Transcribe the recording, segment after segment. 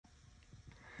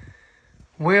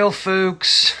Well,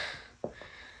 folks,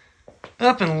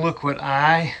 up and look what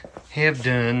I have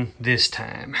done this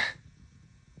time.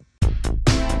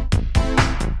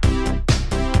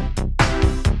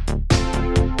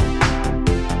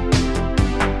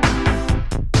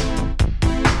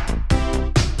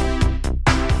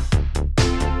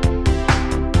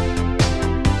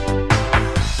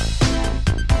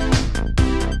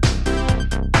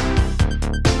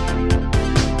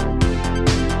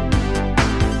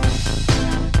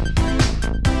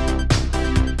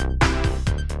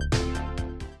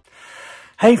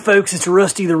 Hey folks, it's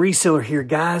Rusty the Reseller here,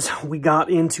 guys. We got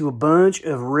into a bunch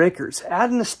of records. At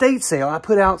an estate sale, I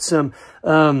put out some,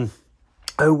 what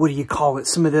do you call it?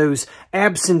 Some of those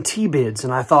absentee bids.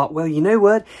 And I thought, well, you know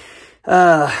what?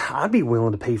 I'd be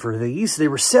willing to pay for these. There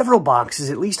were several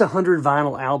boxes, at least 100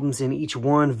 vinyl albums in each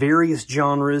one, various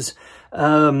genres.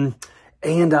 And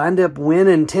I ended up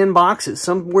winning 10 boxes,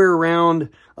 somewhere around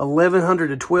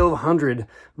 1,100 to 1,200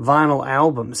 vinyl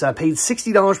albums. I paid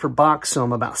 $60 per box, so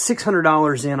I'm about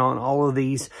 $600 in on all of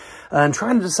these. And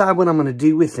trying to decide what I'm going to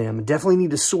do with them. Definitely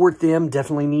need to sort them.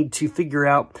 Definitely need to figure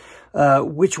out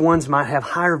which ones might have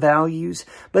higher values.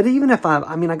 But even if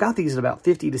I got these at about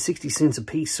 50 to 60 cents a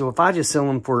piece. So if I just sell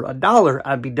them for $1,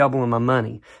 I'd be doubling my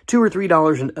money. $2 or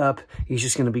 $3 and up is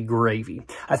just going to be gravy.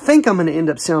 I think I'm going to end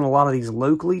up selling a lot of these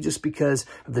locally just because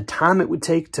of the time it would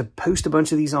take to post a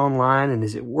bunch of these online. And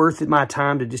is it worth it my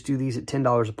time to just do these at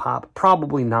 $10 a pop?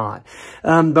 Probably not.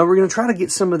 But we're going to try to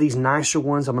get some of these nicer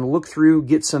ones. I'm going to look through,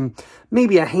 get some,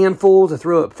 maybe a handful to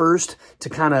throw up first to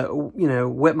kind of,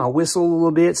 wet my whistle a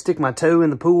little bit, stick my toe in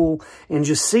the pool, and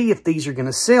just see if these are going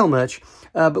to sell much.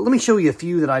 But let me show you a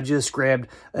few that I just grabbed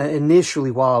initially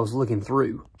while I was looking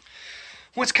through.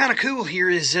 What's kind of cool here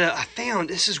is I found,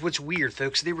 this is what's weird,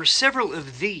 folks. There were several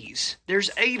of these.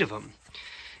 There's 8 of them.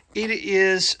 It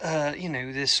is,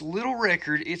 this little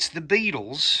record. It's the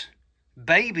Beatles.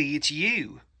 Baby, It's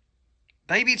You.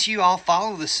 Baby, It's You, I'll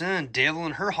Follow the Sun, Devil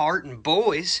in Her Heart, and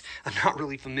Boys. I'm not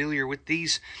really familiar with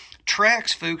these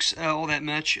tracks, folks, all that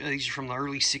much. These are from the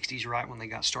early 60s, right when they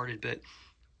got started. But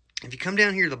if you come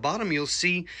down here to the bottom, you'll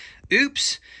see,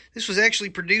 oops, this was actually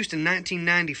produced in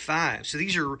 1995. So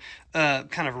these are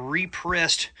kind of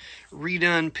repressed,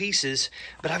 redone pieces.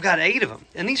 But I've got 8 of them.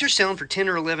 And these are selling for $10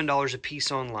 or $11 a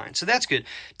piece online. So that's good.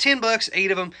 10 bucks,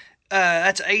 8 of them.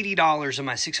 That's $80 of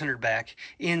my $600 back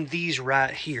in these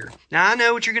right here. Now, I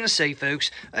know what you're going to say,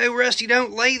 folks. Oh, Rusty,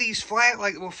 don't lay these flat.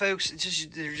 Well, folks,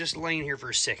 they're just laying here for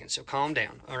a second, so calm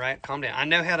down, all right? Calm down. I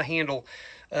know how to handle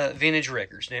vintage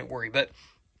records, don't worry. But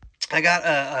I got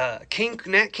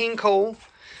Nat King Cole,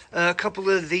 a couple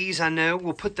of these I know.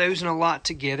 We'll put those in a lot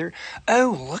together.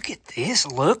 Oh, look at this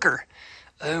looker.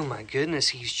 Oh my goodness,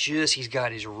 he's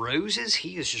got his roses.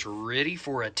 He is just ready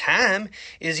for a time,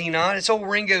 is he not? It's old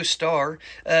Ringo Starr,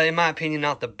 in my opinion,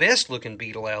 not the best looking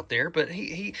Beatle out there, but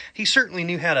he certainly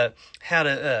knew how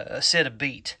to set a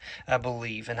beat, I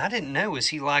believe. And I didn't know, is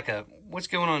he like what's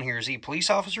going on here? Is he a police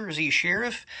officer? Is he a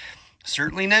sheriff?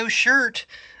 Certainly no shirt,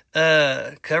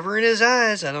 covering his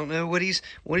eyes. I don't know what he's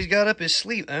got up his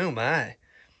sleeve. Oh my,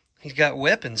 he's got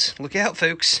weapons. Look out,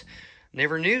 folks.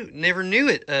 Never knew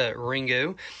it,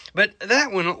 Ringo. But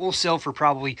that one will sell for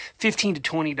probably $15 to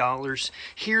 $20.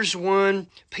 Here's one,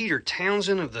 Peter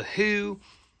Townsend of The Who,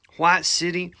 White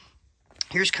City.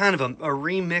 Here's kind of a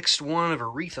remixed one of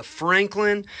Aretha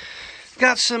Franklin.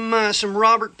 Got some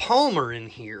Robert Palmer in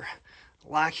here.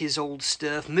 Like his old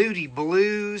stuff. Moody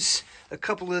Blues, a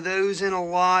couple of those in a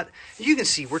lot. You can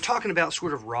see, we're talking about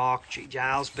sort of rock, J.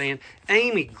 Giles Band.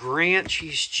 Amy Grant, she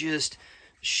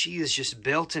is just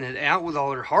belting it out with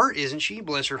all her heart, isn't she?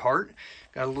 Bless her heart.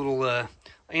 Got a little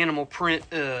animal print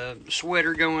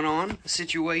sweater going on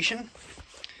situation.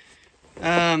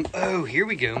 Oh, here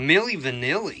we go. Milli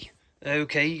Vanilli.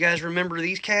 Okay, you guys remember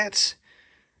these cats?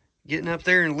 Getting up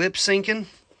there and lip syncing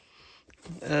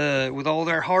with all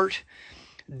their heart.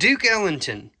 Duke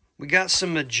Ellington. We got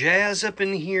some jazz up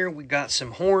in here. We got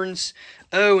some horns.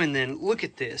 Oh, and then look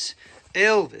at this.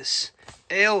 Elvis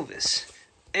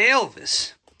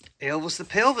the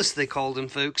Pelvis, they called him,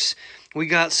 folks. We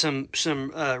got some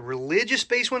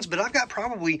religious-based ones, but I've got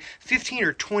probably 15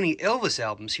 or 20 Elvis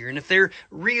albums here. And if they're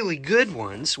really good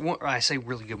ones, I say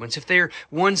really good ones, if they're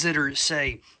ones that are,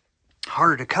 say,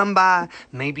 harder to come by,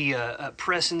 maybe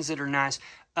pressings that are nice,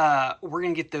 we're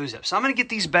going to get those up. So I'm going to get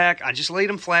these back. I just laid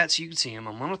them flat so you can see them.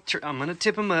 I'm going to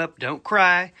tip them up. Don't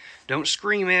cry. Don't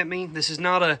scream at me. This is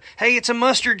not a, hey, it's a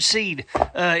mustard seed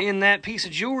in that piece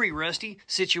of jewelry, Rusty,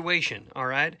 situation, all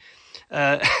right?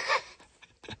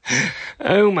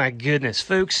 Oh, my goodness.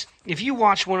 Folks, if you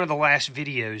watch one of the last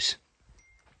videos,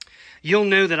 you'll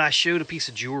know that I showed a piece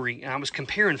of jewelry, and I was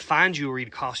comparing fine jewelry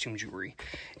to costume jewelry.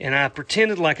 And I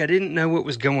pretended like I didn't know what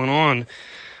was going on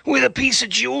with a piece of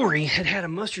jewelry that had a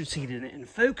mustard seed in it. And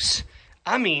folks,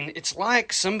 I mean, it's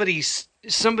like somebody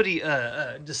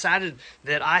decided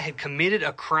that I had committed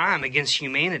a crime against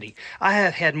humanity. I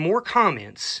have had more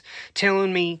comments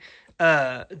telling me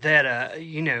that,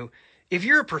 you know, if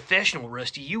you're a professional,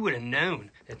 Rusty, you would have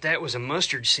known that that was a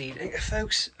mustard seed.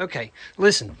 Folks, okay,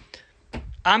 listen,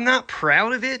 I'm not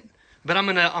proud of it, but I'm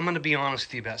gonna be honest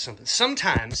with you about something.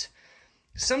 Sometimes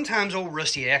old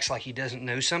Rusty acts like he doesn't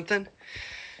know something,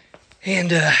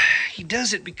 and he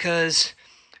does it because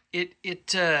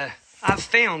I've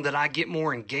found that I get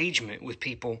more engagement with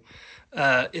people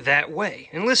that way.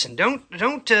 And listen, don't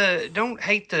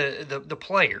hate the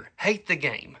player, hate the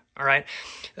game. All right,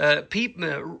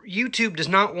 YouTube does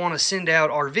not want to send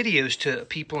out our videos to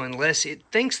people unless it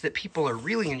thinks that people are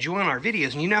really enjoying our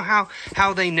videos. And you know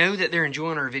how they know that they're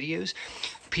enjoying our videos?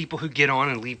 People who get on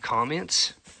and leave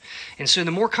comments. And so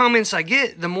the more comments I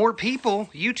get, the more people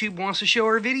YouTube wants to show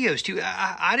our videos to.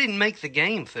 I didn't make the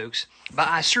game, folks, but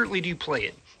I certainly do play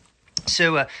it.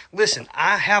 So listen,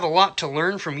 I have a lot to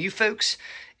learn from you folks.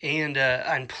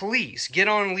 And please get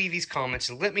on and leave these comments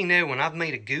and let me know when I've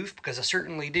made a goof, because I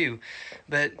certainly do.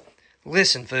 But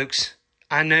listen, folks,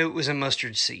 I know it was a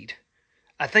mustard seed.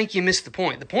 I think you missed the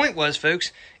point. The point was,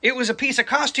 folks, it was a piece of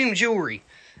costume jewelry.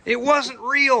 It wasn't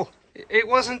real. It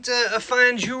wasn't a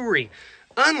fine jewelry.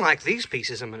 Unlike these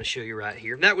pieces I'm going to show you right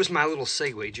here. That was my little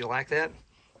segue. Did you like that?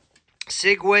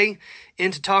 Segue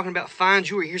into talking about fine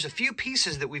jewelry. Here's a few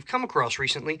pieces that we've come across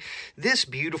recently. This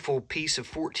beautiful piece of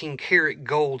 14 karat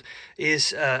gold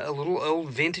is a little old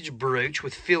vintage brooch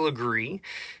with filigree.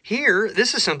 Here,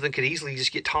 this is something that could easily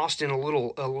just get tossed in a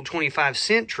little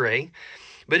 25-cent tray,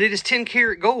 but it is 10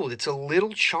 karat gold. It's a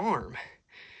little charm.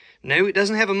 No, it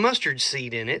doesn't have a mustard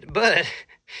seed in it, but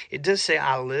it does say,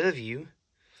 "I love you."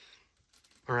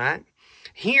 All right.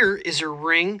 Here is a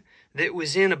ring that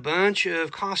was in a bunch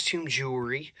of costume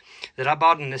jewelry that I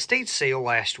bought in an estate sale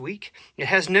last week. It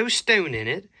has no stone in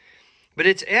it, but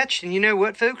it's etched, and you know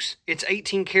what, folks? It's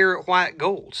 18 karat white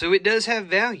gold, so it does have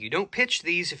value. Don't pitch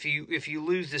these if you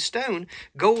lose the stone.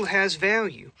 Gold has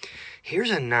value.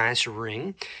 Here's a nice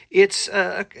ring. It's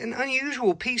an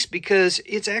unusual piece because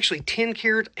it's actually 10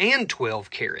 karat and 12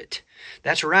 karat.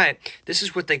 That's right. This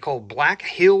is what they call Black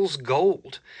Hills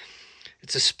gold.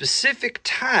 It's a specific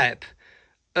type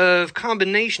of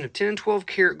combination of 10 and 12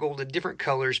 karat gold of different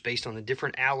colors based on the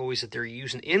different alloys that they're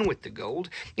using in with the gold.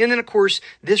 And then, of course,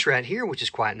 this right here, which is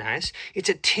quite nice, it's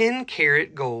a 10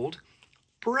 karat gold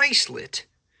bracelet.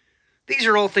 These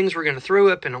are all things we're going to throw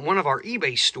up in one of our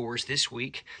eBay stores this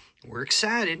week. We're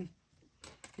excited.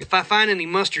 If I find any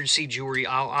mustard seed jewelry,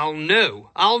 I'll know.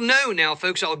 I'll know now,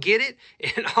 folks. I'll get it,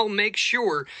 and I'll make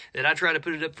sure that I try to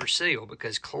put it up for sale,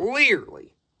 because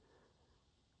clearly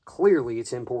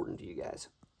it's important to you guys.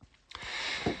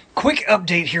 Quick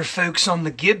update here, folks, on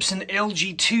the Gibson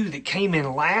LG2 that came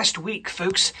in last week,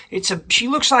 folks. She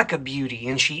looks like a beauty,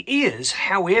 and she is.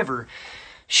 However,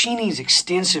 she needs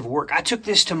extensive work. I took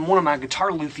this to one of my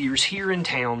guitar luthiers here in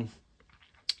town,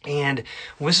 and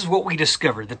this is what we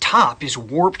discovered. The top is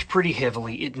warped pretty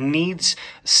heavily. It needs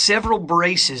several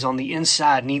braces on the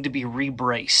inside need to be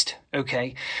rebraced.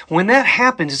 Okay, when that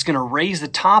happens, it's going to raise the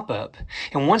top up,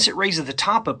 and once it raises the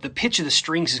top up, the pitch of the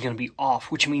strings is going to be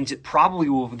off, which means it probably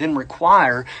will then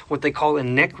require what they call a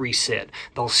neck reset.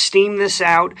 They'll steam this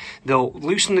out, they'll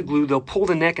loosen the glue, they'll pull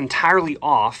the neck entirely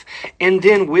off, and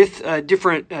then with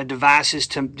different devices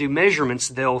to do measurements,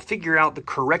 they'll figure out the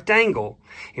correct angle.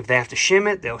 If they have to shim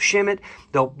it, they'll shim it.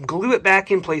 They'll glue it back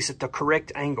in place at the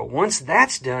correct angle. Once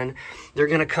that's done, they're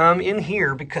going to come in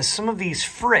here, because some of these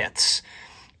frets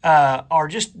are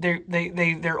just,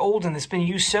 they're old and it's been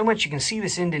used so much. You can see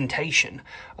this indentation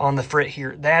on the fret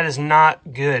here. That is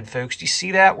not good, folks. Do you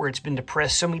see that, where it's been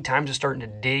depressed so many times it's starting to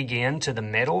dig into the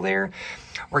metal there?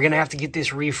 We're going to have to get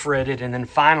this refretted. And then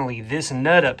finally, this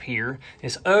nut up here,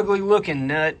 this ugly looking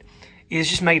nut, is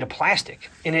just made of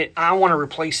plastic. And I want to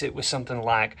replace it with something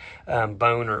like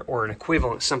bone or an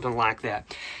equivalent, something like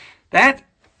that. That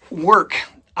work,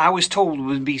 I was told,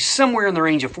 would be somewhere in the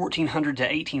range of $1,400 to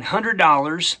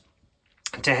 $1,800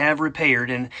 to have repaired.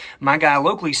 And my guy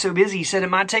locally is so busy, he said it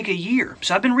might take a year.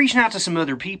 So I've been reaching out to some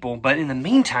other people, but in the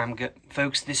meantime,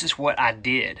 folks, this is what I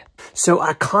did. So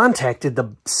I contacted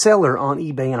the seller on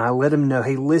eBay, and I let him know,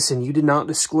 hey, listen, you did not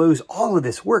disclose all of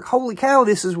this work. Holy cow,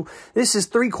 this is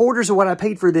 3/4 of what I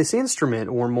paid for this instrument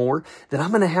or more that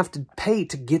I'm going to have to pay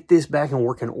to get this back in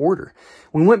working order.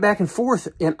 We went back and forth,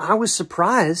 and I was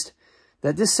surprised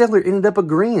that this seller ended up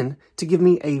agreeing to give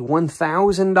me a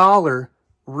 $1,000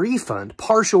 refund,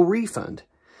 partial refund.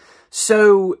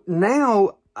 So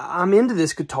now I'm into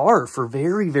this guitar for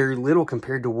very, very little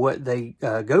compared to what they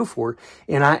go for.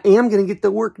 And I am going to get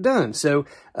the work done. So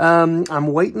I'm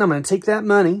waiting. I'm going to take that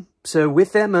money. So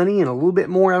with that money and a little bit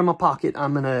more out of my pocket,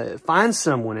 I'm going to find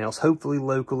someone else, hopefully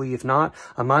locally. If not,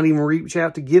 I might even reach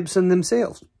out to Gibson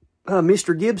themselves.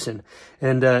 Mr. Gibson,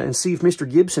 and see if Mr.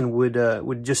 Gibson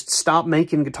would just stop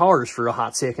making guitars for a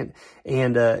hot second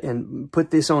and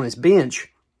put this on his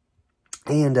bench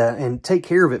and take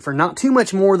care of it for not too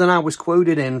much more than I was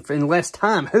quoted and in less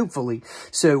time, hopefully.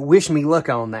 So wish me luck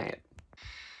on that.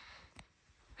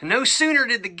 No sooner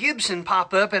did the Gibson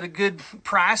pop up at a good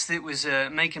price that was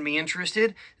making me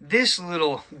interested, this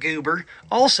little goober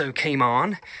also came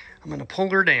on. I'm going to pull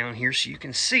her down here so you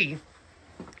can see.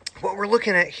 What we're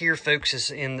looking at here, folks,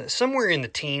 is somewhere in the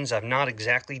teens. I've not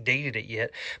exactly dated it yet,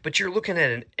 but you're looking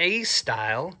at an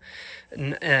A-style, a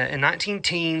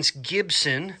 19-teens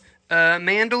Gibson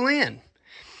mandolin.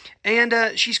 And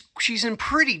she's in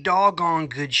pretty doggone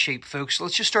good shape, folks.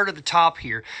 Let's just start at the top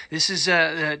here. This is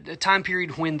a time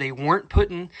period when they weren't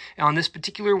putting, on this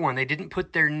particular one, they didn't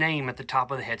put their name at the top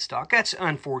of the headstock. That's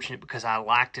unfortunate because I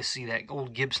like to see that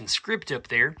old Gibson script up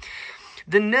there.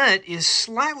 The nut is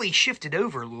slightly shifted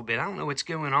over a little bit. I don't know what's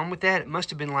going on with that. It must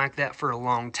have been like that for a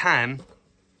long time.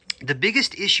 The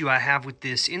biggest issue I have with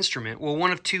this instrument, well,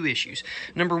 one of two issues.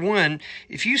 Number one,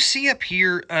 if you see up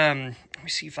here, let me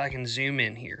see if I can zoom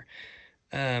in here.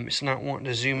 It's not wanting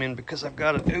to zoom in because I've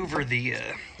got it over the,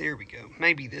 there we go.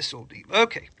 Maybe this will do.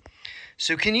 Okay.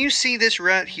 So can you see this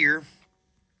right here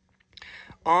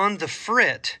on the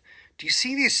fret? Do you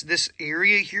see this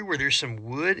area here where there's some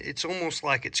wood? It's almost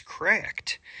like it's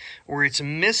cracked or it's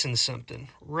missing something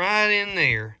right in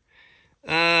there.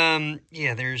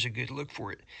 Yeah, there's a good look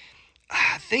for it.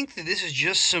 I think that this is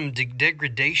just some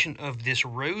degradation of this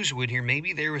rosewood here.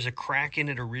 Maybe there was a crack in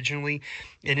it originally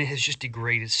and it has just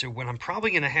degraded. So what I'm probably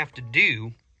going to have to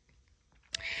do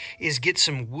is get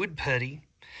some wood putty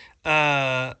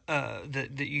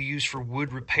that you use for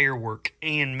wood repair work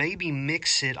and maybe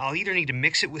mix it. I'll either need to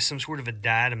mix it with some sort of a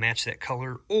dye to match that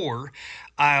color, or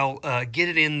I'll get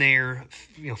it in there,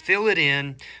 fill it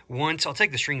in once. I'll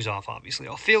take the strings off, obviously.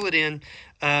 I'll fill it in.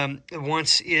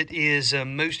 Once it is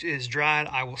dried,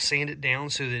 I will sand it down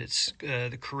so that it's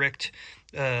the correct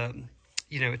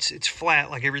it's flat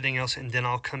like everything else, and then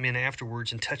I'll come in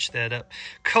afterwards and touch that up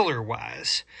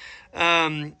color-wise.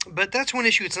 But that's one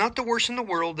issue. It's not the worst in the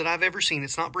world that I've ever seen.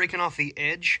 It's not breaking off the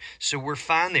edge, so we're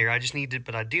fine there. I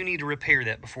do need to repair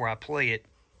that before I play it.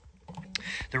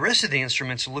 The rest of the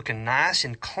instrument's looking nice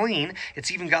and clean. It's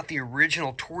even got the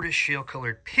original tortoiseshell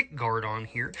colored pickguard on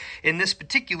here. In this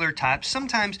particular type,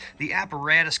 sometimes the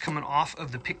apparatus coming off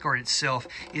of the pickguard itself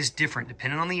is different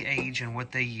depending on the age and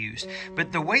what they used.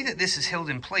 But the way that this is held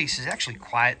in place is actually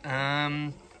quite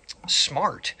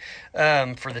smart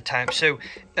for the type. So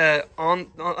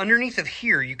underneath of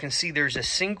here, you can see there's a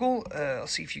single, I'll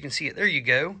see if you can see it. There you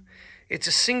go. It's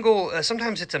a single,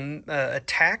 sometimes it's a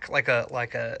tack,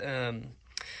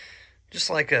 just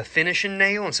like a finishing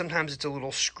nail, and sometimes it's a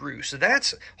little screw. So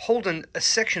that's holding a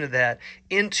section of that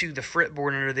into the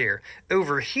fretboard under there.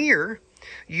 Over here,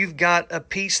 you've got a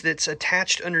piece that's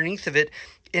attached underneath of it,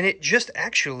 and it just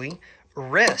actually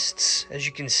rests, as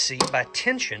you can see, by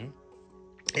tension.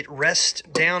 It rests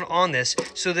down on this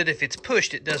so that if it's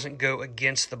pushed, it doesn't go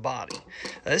against the body.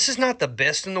 This is not the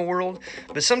best in the world,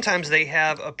 but sometimes they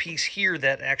have a piece here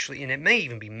that actually, and it may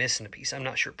even be missing a piece, I'm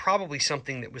not sure, probably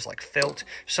something that was like felt,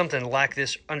 something like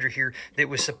this under here that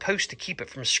was supposed to keep it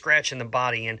from scratching the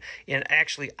body. And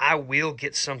actually, I will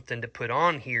get something to put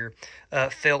on here,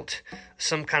 felt,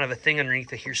 some kind of a thing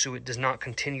underneath of here so it does not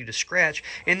continue to scratch.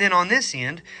 And then on this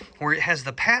end, where it has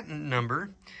the patent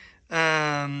number,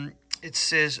 it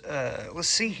says, let's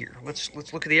see here. Let's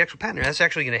look at the actual patent. That's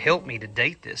actually going to help me to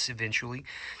date this eventually.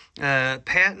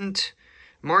 Patent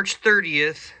March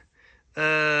 30th,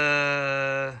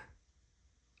 09.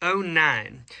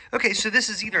 Okay, so this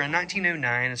is either a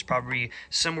 1909. It's probably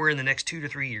somewhere in the next 2 to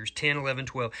 3 years, 10, 11,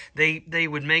 12. They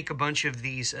would make a bunch of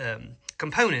these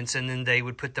components, and then they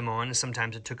would put them on, and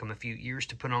sometimes it took them a few years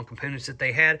to put on components that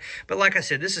they had. But like I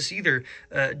said, this is either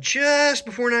just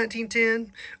before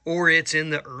 1910, or it's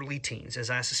in the early teens, as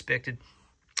I suspected.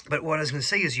 But what I was going to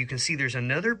say is you can see there's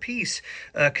another piece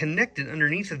connected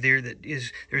underneath of there that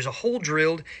is, there's a hole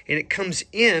drilled, and it comes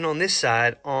in on this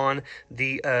side on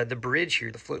the bridge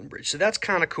here, the floating bridge. So that's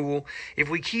kind of cool. If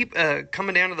we keep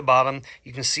coming down to the bottom,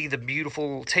 you can see the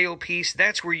beautiful tail piece.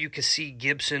 That's where you can see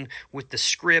Gibson with the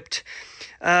script.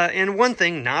 And one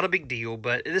thing, not a big deal,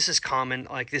 but this is common.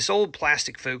 Like this old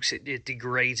plastic, folks, it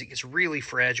degrades. It gets really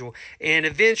fragile. And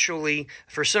eventually,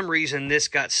 for some reason, this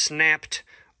got snapped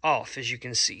off, as you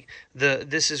can see.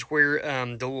 This is where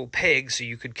the little peg, so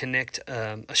you could connect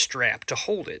a strap to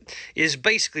hold it, is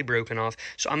basically broken off.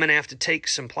 So I'm going to have to take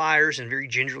some pliers and very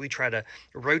gingerly try to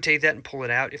rotate that and pull it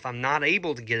out. If I'm not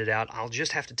able to get it out, I'll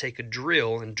just have to take a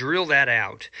drill and drill that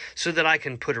out so that I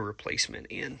can put a replacement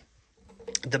in.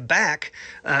 The back,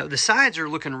 the sides are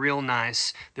looking real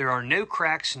nice. There are no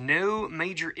cracks, no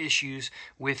major issues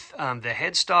with the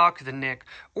headstock, the neck,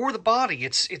 or the body.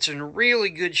 It's in really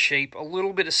good shape. A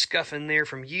little bit of scuff in there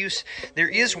from use. There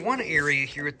is one area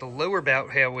here at the lower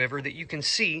bout, however, that you can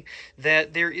see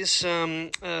that there is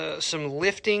some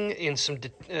lifting and some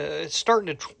it's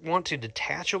starting to want to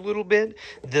detach a little bit.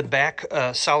 The back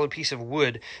solid piece of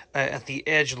wood at the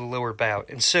edge of the lower bout.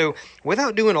 And so,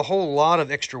 without doing a whole lot of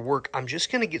extra work, I'm just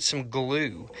going to get some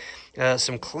glue,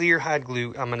 some clear hide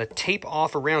glue. I'm going to tape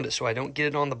off around it so I don't get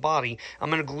it on the body. I'm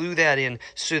going to glue that in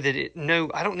so that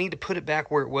I don't need to put it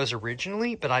back where it was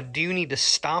originally, but I do need to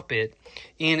stop it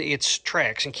in its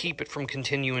tracks and keep it from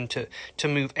continuing to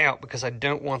move out, because I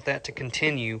don't want that to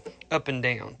continue up and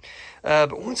down.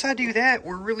 But once I do that,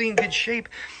 we're really in good shape.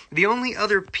 The only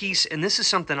other piece, and this is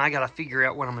something I got to figure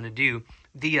out what I'm going to do,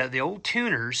 the old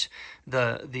tuners,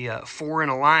 the 4 in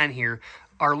a line here,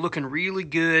 are looking really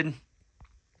good.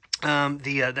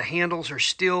 The handles are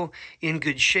still in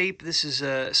good shape. This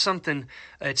is something,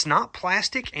 it's not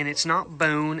plastic, and it's not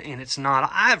bone, and it's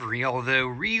not ivory, although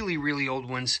really, really old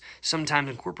ones sometimes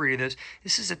incorporated those.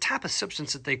 This is a type of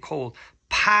substance that they call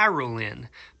pyrrolin.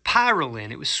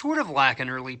 Pyrrolin. It was sort of like an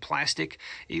early plastic.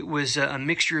 It was a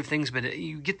mixture of things, but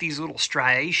you get these little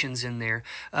striations in there.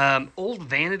 Old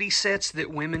vanity sets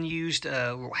that women used,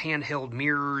 little handheld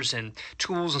mirrors and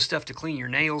tools and stuff to clean your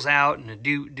nails out and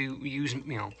do use,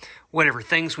 whatever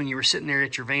things when you were sitting there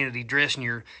at your vanity dressing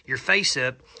your face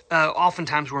up,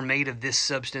 oftentimes were made of this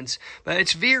substance. But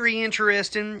it's very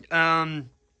interesting.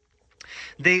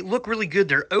 They look really good.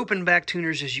 They're open back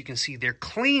tuners, as you can see. They're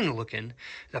clean looking.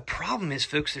 The problem is,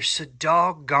 folks, they're so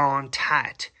doggone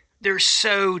tight. They're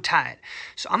so tight.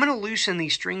 So I'm going to loosen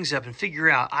these strings up and figure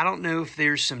out, I don't know if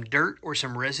there's some dirt or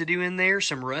some residue in there,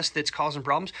 some rust that's causing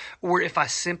problems, or if I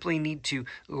simply need to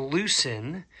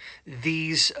loosen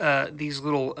these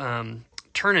little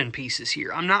turning pieces here.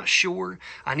 I'm not sure.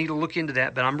 I need to look into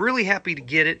that, but I'm really happy to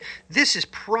get it. This is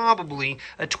probably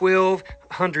a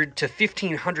 $1,200 to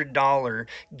 $1,500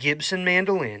 Gibson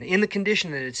mandolin in the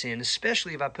condition that it's in,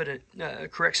 especially if I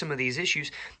correct some of these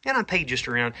issues, and I paid just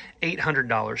around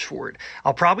 $800 for it.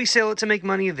 I'll probably sell it to make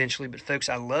money eventually, but folks,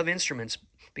 I love instruments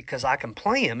because I can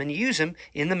play them and use them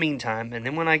in the meantime, and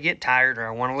then when I get tired or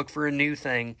I want to look for a new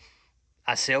thing,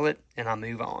 I sell it and I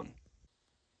move on.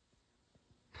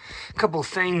 A couple of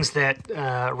things that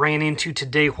ran into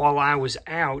today while I was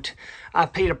out. I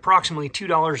paid approximately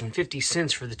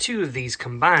 $2.50 for the two of these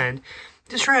combined.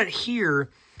 This right here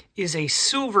is a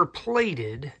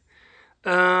silver-plated,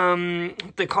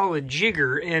 they call it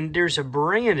jigger, and there's a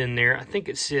brand in there. I think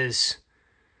it says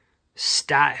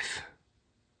Stife.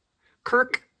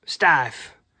 Kirk Stife.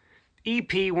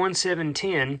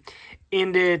 EP1710.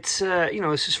 And it's,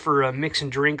 this is for mixing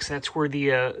drinks. That's where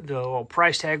the little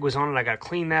price tag was on it. I got to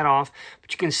clean that off.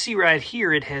 But you can see right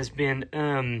here it has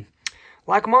been,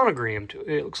 like monogrammed.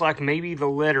 It looks like maybe the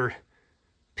letter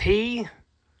P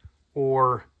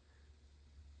or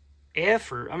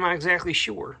F, or I'm not exactly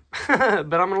sure. But I'm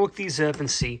going to look these up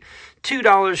and see.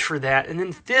 $2 for that. And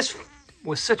then this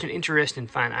was such an interesting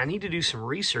find. I need to do some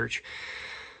research.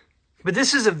 But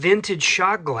this is a vintage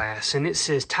shot glass, and it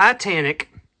says Titanic,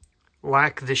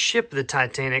 like the ship, the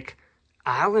Titanic,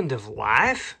 Island of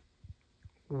Life?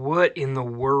 What in the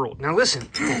world? Now listen,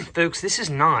 folks, this is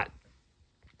not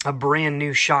a brand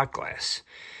new shot glass.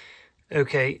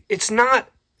 Okay, it's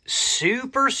not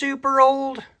super, super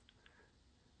old,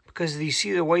 because you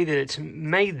see the way that it's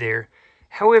made there.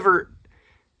 However,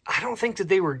 I don't think that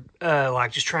they were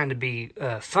just trying to be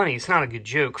funny. It's not a good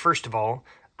joke, first of all.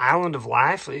 Island of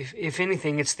Life, if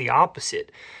anything, it's the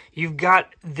opposite. You've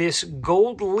got this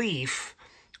gold leaf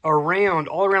all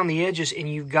around the edges,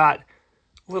 and you've got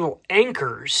little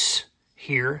anchors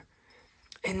here.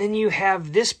 And then you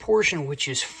have this portion, which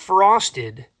is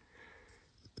frosted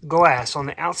glass on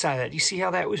the outside of that. You see how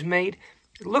that was made?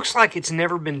 It looks like it's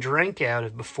never been drank out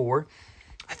of before.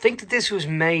 I think that this was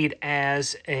made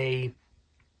as a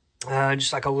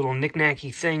just like a little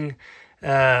knick-knacky thing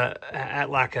at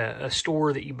like a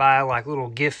store that you buy like little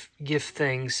gift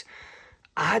things.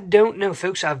 I don't know,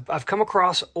 folks. I've come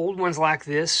across old ones like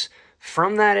this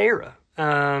from that era.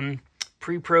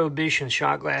 Pre-Prohibition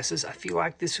shot glasses. I feel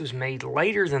like this was made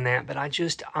later than that, but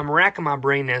I'm racking my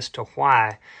brain as to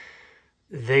why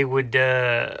they would,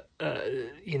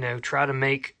 you know, try to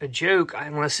make a joke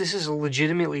unless this is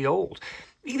legitimately old.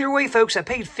 Either way, folks, I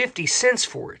paid 50 cents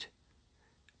for it.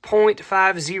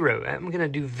 0.50. I'm going to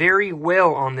do very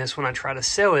well on this when I try to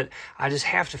sell it. I just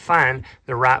have to find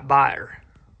the right buyer.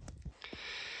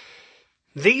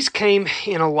 These came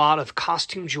in a lot of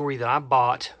costume jewelry that I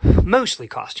bought, mostly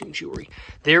costume jewelry.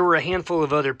 There were a handful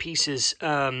of other pieces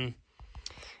in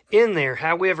there.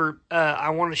 However,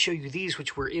 I want to show you these,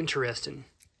 which were interesting.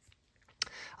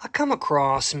 I come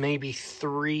across maybe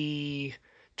 3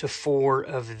 to 4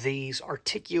 of these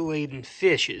articulating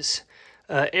fishes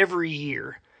every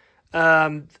year.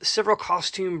 Several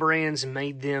costume brands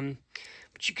made them.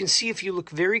 But you can see if you look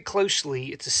very closely,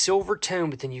 it's a silver tone,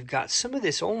 but then you've got some of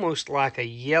this almost like a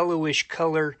yellowish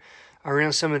color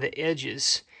around some of the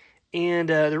edges. And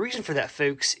the reason for that,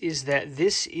 folks, is that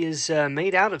this is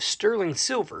made out of sterling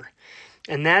silver.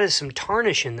 And that is some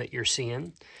tarnishing that you're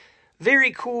seeing.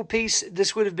 Very cool piece.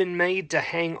 This would have been made to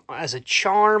hang as a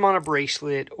charm on a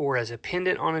bracelet or as a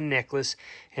pendant on a necklace.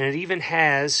 And it even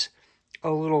has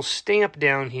a little stamp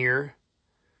down here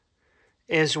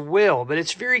as well, but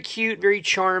it's very cute, very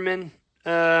charming.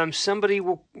 Somebody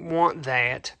will want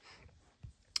that.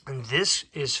 And this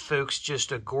is, folks,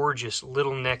 just a gorgeous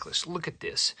little necklace. Look at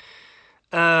this.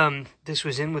 This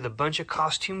was in with a bunch of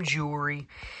costume jewelry.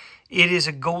 It is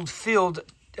a gold-filled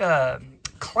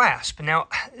clasp. Now,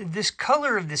 this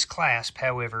color of this clasp,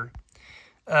 however,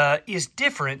 is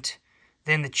different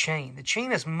than the chain. The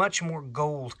chain is much more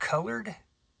gold-colored.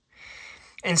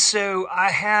 And so I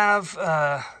have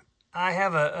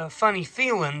a funny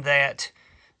feeling that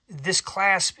this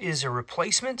clasp is a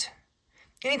replacement.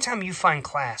 Anytime you find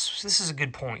clasps, this is a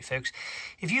good point, folks.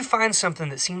 If you find something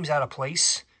that seems out of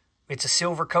place, it's a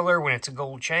silver color when it's a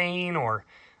gold chain, or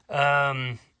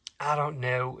I don't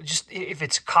know, just if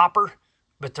it's copper,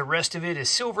 but the rest of it is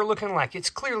silver looking like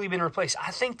it's clearly been replaced. I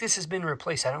think this has been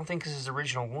replaced. I don't think this is the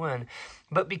original one,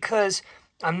 but because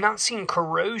I'm not seeing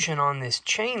corrosion on this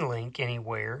chain link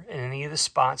anywhere in any of the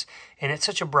spots, and it's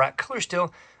such a bright color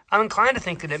still, I'm inclined to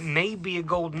think that it may be a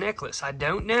gold necklace. I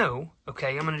don't know.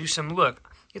 Okay, I'm going to do some look.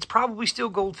 It's probably still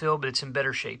gold filled, but it's in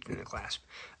better shape than the clasp.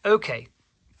 Okay,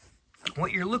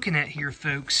 what you're looking at here,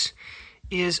 folks,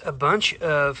 is a bunch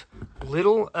of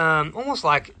little, almost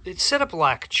like, it's set up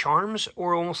like charms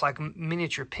or almost like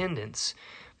miniature pendants.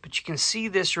 But you can see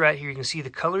this right here. You can see the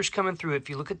colors coming through. If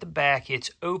you look at the back, it's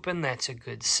open. That's a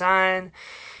good sign.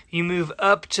 You move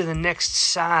up to the next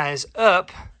size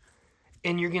up,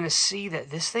 and you're going to see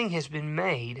that this thing has been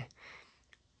made,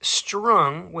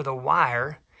 strung with a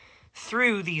wire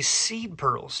through these seed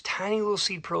pearls, tiny little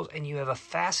seed pearls, and you have a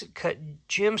facet-cut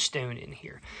gemstone in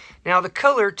here. Now, the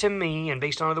color to me, and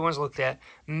based on other ones I looked at,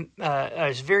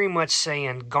 is very much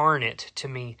saying garnet to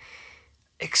me,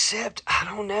 except, I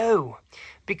don't know,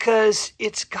 because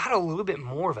it's got a little bit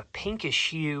more of a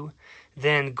pinkish hue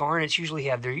than garnets usually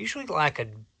have. They're usually like a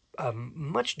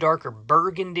much darker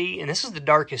burgundy, and this is the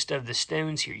darkest of the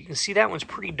stones here. You can see that one's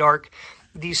pretty dark.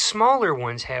 These smaller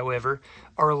ones, however,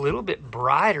 are a little bit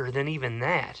brighter than even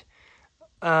that.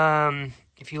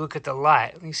 If you look at the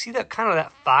light, you see that kind of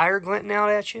that fire glinting out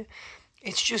at you?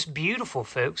 It's just beautiful,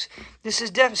 folks. This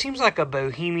is seems like a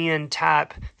bohemian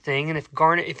type thing, and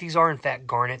if these are in fact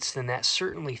garnets, then that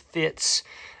certainly fits.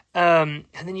 And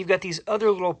then you've got these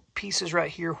other little pieces right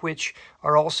here, which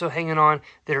are also hanging on,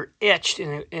 that are etched in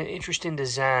an interesting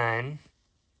design.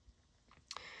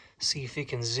 See if it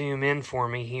can zoom in for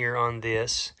me here on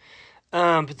this.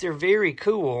 But they're very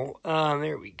cool.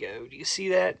 There we go. Do you see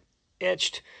that?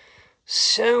 Etched.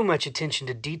 So much attention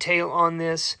to detail on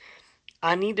this.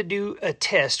 I need to do a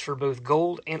test for both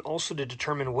gold and also to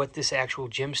determine what this actual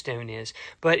gemstone is.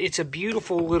 But it's a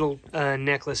beautiful little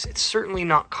necklace. It's certainly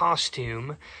not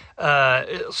costume,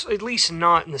 at least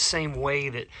not in the same way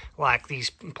that like these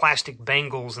plastic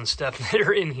bangles and stuff that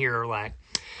are in here are like.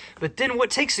 But then what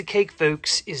takes the cake,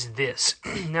 folks, is this.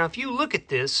 Now, if you look at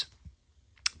this,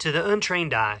 to the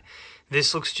untrained eye,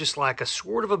 this looks just like a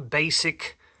sort of a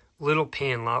basic little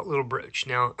pin, little brooch.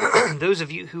 Now, those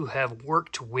of you who have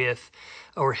worked with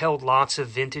or held lots of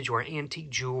vintage or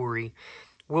antique jewelry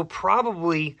would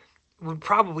probably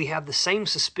have the same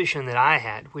suspicion that I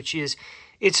had, which is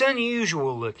it's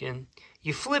unusual looking.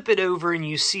 You flip it over and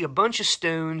you see a bunch of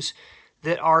stones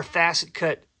that are facet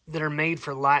cut that are made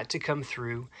for light to come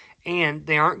through, and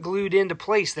they aren't glued into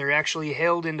place. They're actually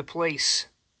held into place,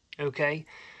 okay?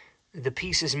 The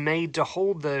piece is made to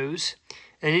hold those.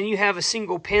 And then you have a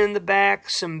single pin in the back,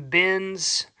 some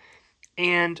bends,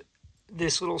 and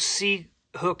this little C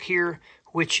hook here,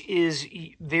 which is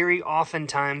very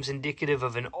oftentimes indicative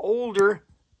of an older,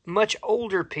 much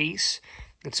older piece.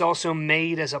 It's also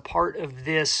made as a part of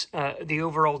this, the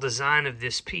overall design of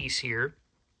this piece here.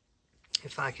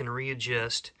 If I can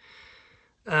readjust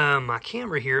my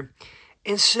camera here.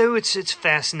 And so it's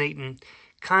fascinating.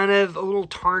 Kind of a little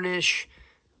tarnish,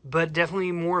 but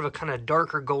definitely more of a kind of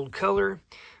darker gold color.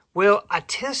 Well, I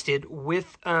tested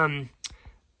with my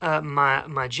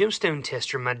gemstone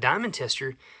tester, my diamond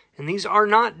tester, and these are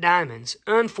not diamonds,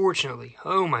 unfortunately.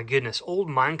 Oh my goodness, old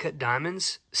mine-cut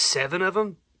diamonds, 7 of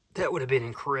them. That would have been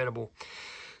incredible.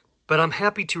 But I'm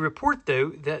happy to report, though,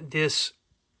 that this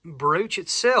brooch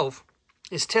itself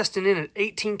is testing in at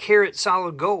 18 karat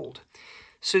solid gold.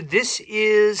 So this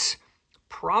is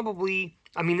probably,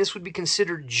 I mean, this would be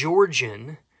considered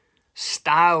Georgian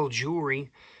style jewelry,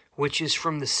 which is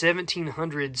from the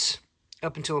 1700s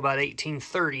up until about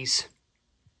 1830s.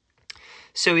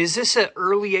 So is this an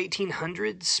early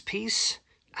 1800s piece?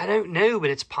 I don't know, but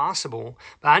it's possible.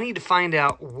 But I need to find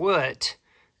out what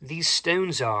these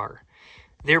stones are.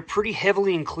 They're pretty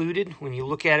heavily included when you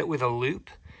look at it with a loupe.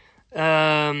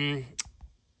 Goodness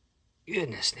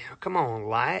now, come on,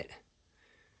 light.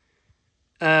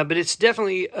 But it's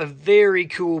definitely a very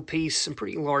cool piece. Some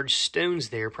pretty large stones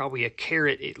there, probably a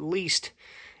carat at least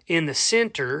in the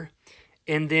center.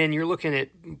 And then you're looking at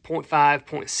 0.5,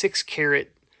 0.6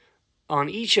 carat on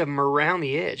each of them around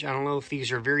the edge. I don't know if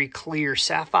these are very clear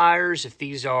sapphires, if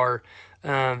these are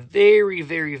very,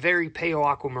 very, very pale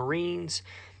aquamarines.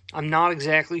 I'm not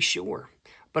exactly sure,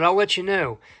 but I'll let you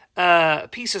know.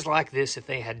 Pieces like this, if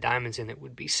they had diamonds in it,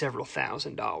 would be several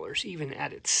 $1,000s, even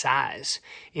at its size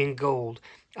in gold.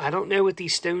 I don't know what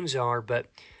these stones are, but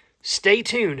stay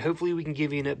tuned. Hopefully we can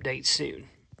give you an update soon.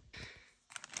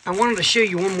 I wanted to show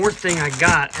you one more thing I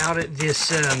got out at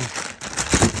this, a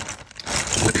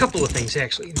couple of things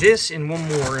actually. This and one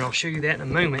more, and I'll show you that in a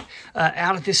moment,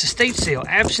 out at this estate sale.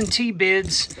 Absentee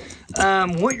bids.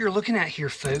 What you're looking at here,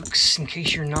 folks, in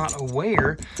case you're not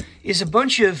aware, is a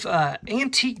bunch of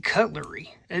antique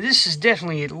cutlery. This is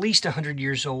definitely at least 100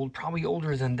 years old, probably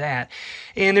older than that.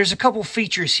 And there's a couple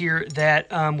features here that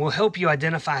will help you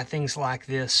identify things like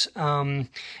this and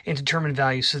determine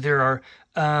value. So there are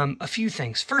a few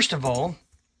things. First of all,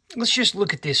 let's just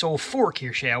look at this old fork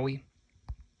here, shall we?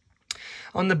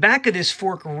 On the back of this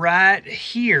fork right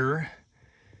here,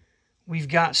 we've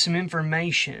got some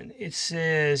information. It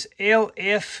says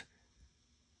LF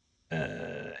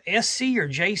SC or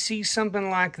JC, something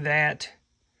like that,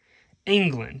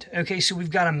 England. Okay, so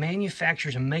we've got a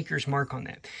manufacturer's and maker's mark on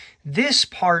that. This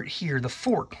part here, the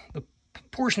fork, the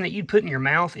portion that you'd put in your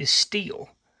mouth, is steel.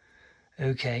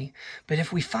 Okay, but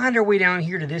if we find our way down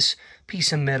here to this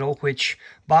piece of metal, which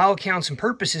by all accounts and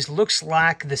purposes looks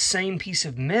like the same piece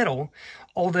of metal,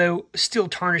 although still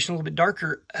tarnished and a little bit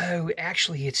darker, oh,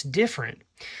 actually it's different.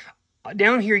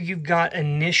 Down here you've got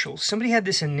initials. Somebody had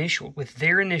this initial with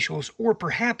their initials, or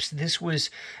perhaps this was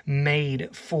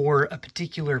made for a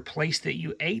particular place that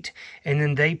you ate, and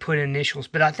then they put initials.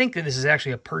 But I think that this is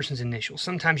actually a person's initials.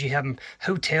 Sometimes you have them,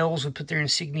 hotels would put their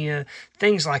insignia,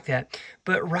 things like that.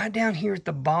 But right down here at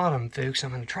the bottom, folks,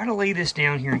 I'm going to try to lay this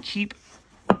down here and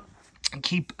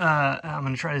I'm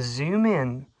going to try to zoom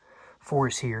in for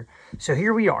us here. So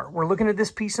here we are. We're looking at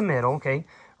this piece of metal, okay?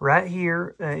 Right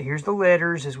here, here's the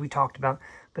letters as we talked about.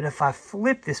 But if I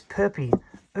flip this puppy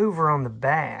over on the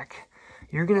back,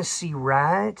 you're going to see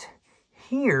right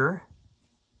here,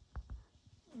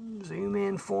 zoom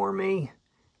in for me,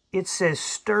 it says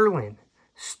sterling.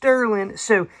 Sterling.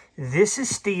 So this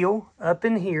is steel up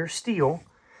in here, steel.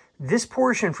 This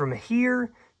portion from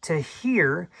here to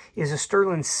here is a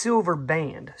sterling silver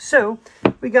band. So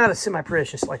we got a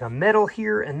semi-precious, like a metal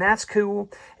here, and that's cool.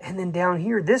 And then down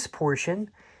here, this portion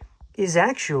is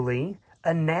actually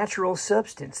a natural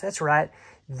substance. That's right.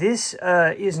 This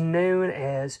is known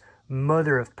as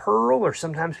mother of pearl, or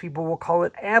sometimes people will call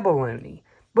it abalone.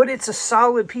 But it's a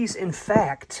solid piece. In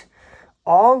fact,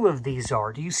 all of these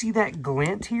are. Do you see that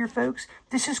glint here, folks?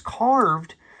 This is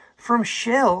carved from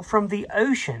shell from the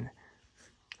ocean.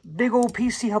 Big old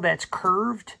piece. See how that's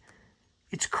curved?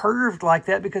 It's curved like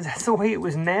that because that's the way it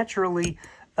was naturally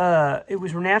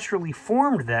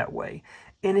formed that way.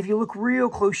 And if you look real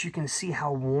close, you can see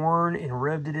how worn and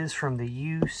rubbed it is from the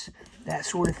use, that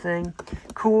sort of thing.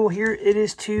 Cool, here it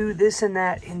is too, this and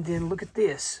that. And then look at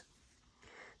this.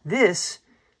 This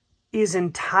is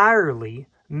entirely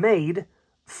made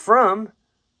from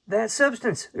that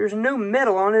substance. There's no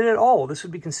metal on it at all. This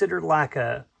would be considered like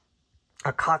a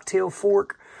cocktail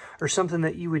fork or something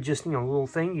that you would just, you know, a little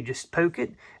thing, you just poke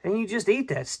it and you just eat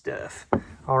that stuff.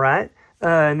 All right.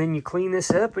 And then you clean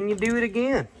this up and you do it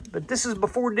again. But this is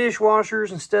before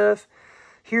dishwashers and stuff.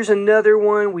 Here's another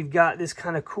one. We've got this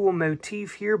kind of cool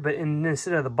motif here, but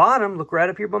instead of the bottom, look right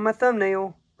up here by my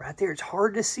thumbnail. Right there. It's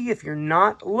hard to see if you're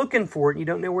not looking for it and you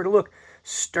don't know where to look.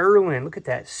 Sterling. Look at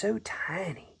that. So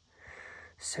tiny.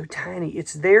 So tiny.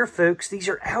 It's there, folks. These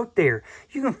are out there.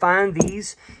 You can find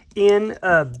these in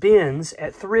bins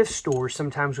at thrift stores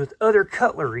sometimes with other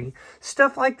cutlery.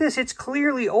 Stuff like this. It's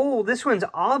clearly old. This one's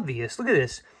obvious. Look at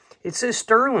this. It says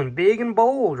sterling, big and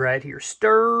bold right here.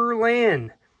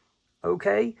 Sterling.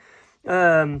 Okay?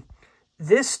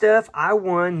 This stuff, I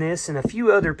won this and a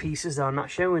few other pieces that I'm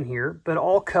not showing here, but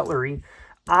all cutlery.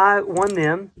 I won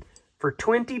them for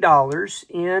 $20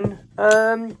 in,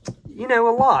 you know,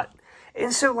 a lot.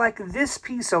 And so, like, this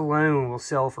piece alone will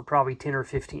sell for probably 10 or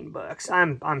 15 bucks.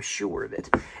 I'm sure of it.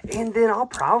 And then I'll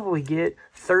probably get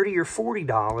 $30 or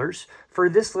 $40 for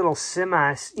this little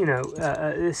you know,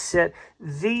 this set.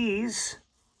 These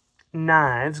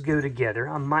knives go together.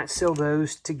 I might sell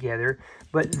those together.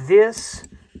 But this,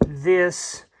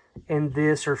 and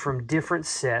this are from different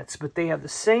sets, but they have the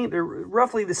same, they're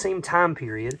roughly the same time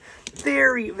period.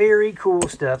 Very, very cool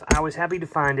stuff. I was happy to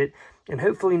find it, and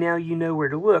hopefully now you know where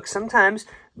to look. Sometimes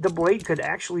the blade could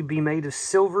actually be made of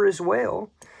silver as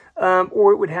well,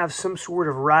 or it would have some sort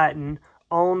of writing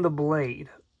on the blade.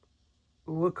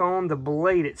 Look on the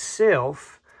blade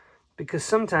itself, because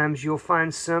sometimes you'll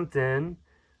find something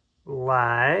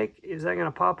like, is that going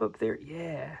to pop up there?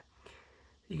 Yeah.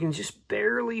 You can just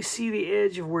barely see the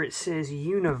edge of where it says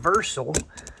universal.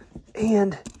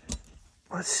 And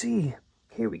let's see.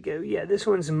 Here we go. Yeah, this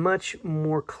one's much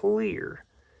more clear.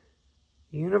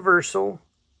 Universal.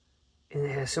 And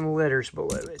it has some letters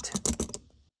below it.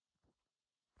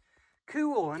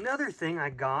 Cool. Another thing I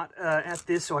got at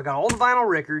this, so I got all the vinyl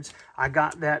records. I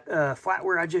got that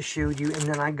flatware I just showed you. And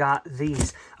then I got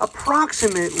these.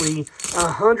 Approximately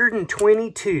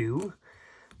 122,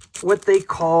 what they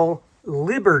call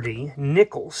Liberty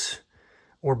nickels,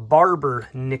 or Barber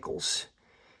nickels.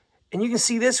 And you can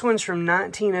see this one's from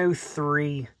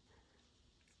 1903.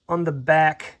 On the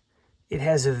back, it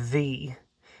has a V.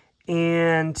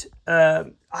 And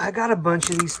I got a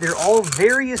bunch of these. They're all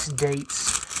various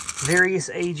dates, various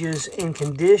ages and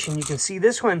condition. You can see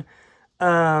this one,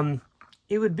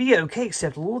 it would be okay,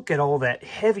 except look at all that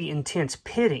heavy, intense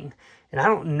pitting. And I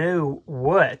don't know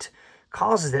what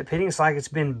causes that pitting. It's like it's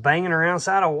been banging around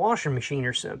inside a washing machine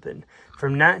or something.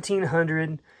 From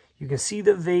 1900, you can see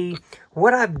the V.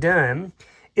 What I've done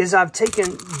is I've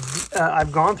taken,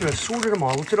 I've gone through, I've sorted them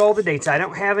all, looked at all the dates. I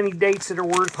don't have any dates that are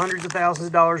worth hundreds of thousands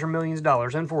of dollars or millions of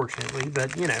dollars, unfortunately,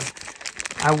 but, you know,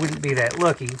 I wouldn't be that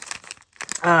lucky.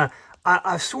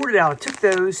 I've sorted out, I took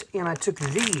those, and I took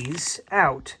these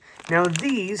out. Now,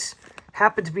 these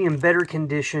happen to be in better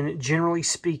condition, generally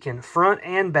speaking. Front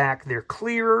and back, they're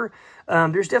clearer.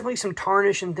 There's definitely some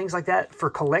tarnish and things like that. For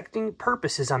collecting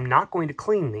purposes, I'm not going to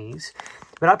clean these.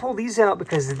 But I pull these out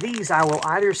because these I will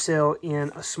either sell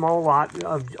in a small lot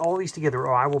of all these together,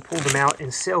 or I will pull them out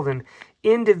and sell them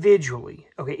individually.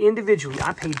 Okay, individually.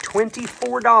 I paid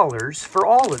 $24 for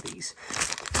all of these.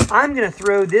 I'm going to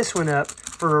throw this one up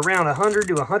for around $100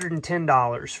 to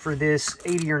 $110 for this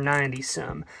 80 or 90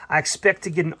 some. I expect to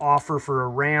get an offer for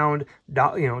around,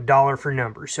 dollar for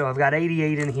numbers. So I've got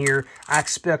 88 in here. I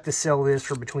expect to sell this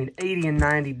for between $80 and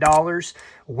 $90.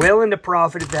 Well into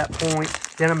profit at that point.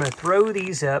 Then I'm going to throw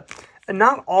these up.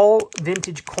 Not all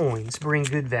vintage coins bring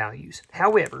good values.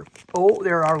 However,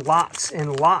 there are lots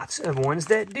and lots of ones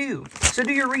that do. So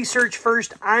do your research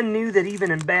first. I knew that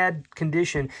even in bad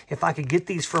condition, if I could get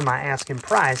these for my asking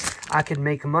price, I could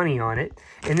make money on it.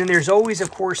 And then there's always,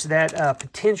 of course, that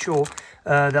potential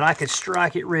that I could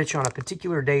strike it rich on a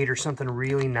particular date or something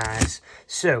really nice.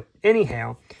 So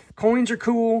anyhow, coins are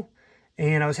cool,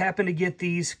 and I was happy to get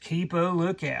these. Keep a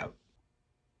lookout.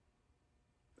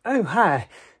 Oh, hi.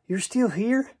 You're still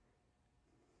here?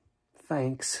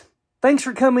 Thanks. Thanks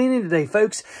for coming in today,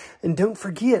 folks. And don't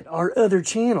forget our other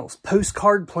channels,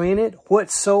 Postcard Planet, What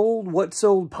Sold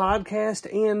Podcast,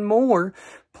 and more.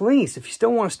 Please, if you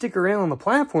still want to stick around on the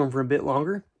platform for a bit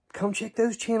longer, come check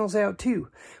those channels out too.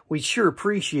 We'd sure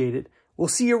appreciate it. We'll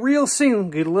see you real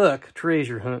soon. Good luck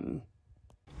treasure hunting.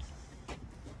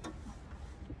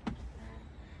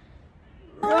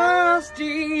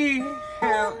 Rusty,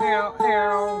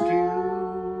 how do?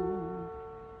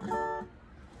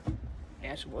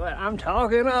 That's what I'm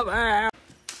talking about.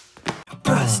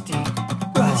 Rusty,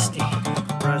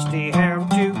 how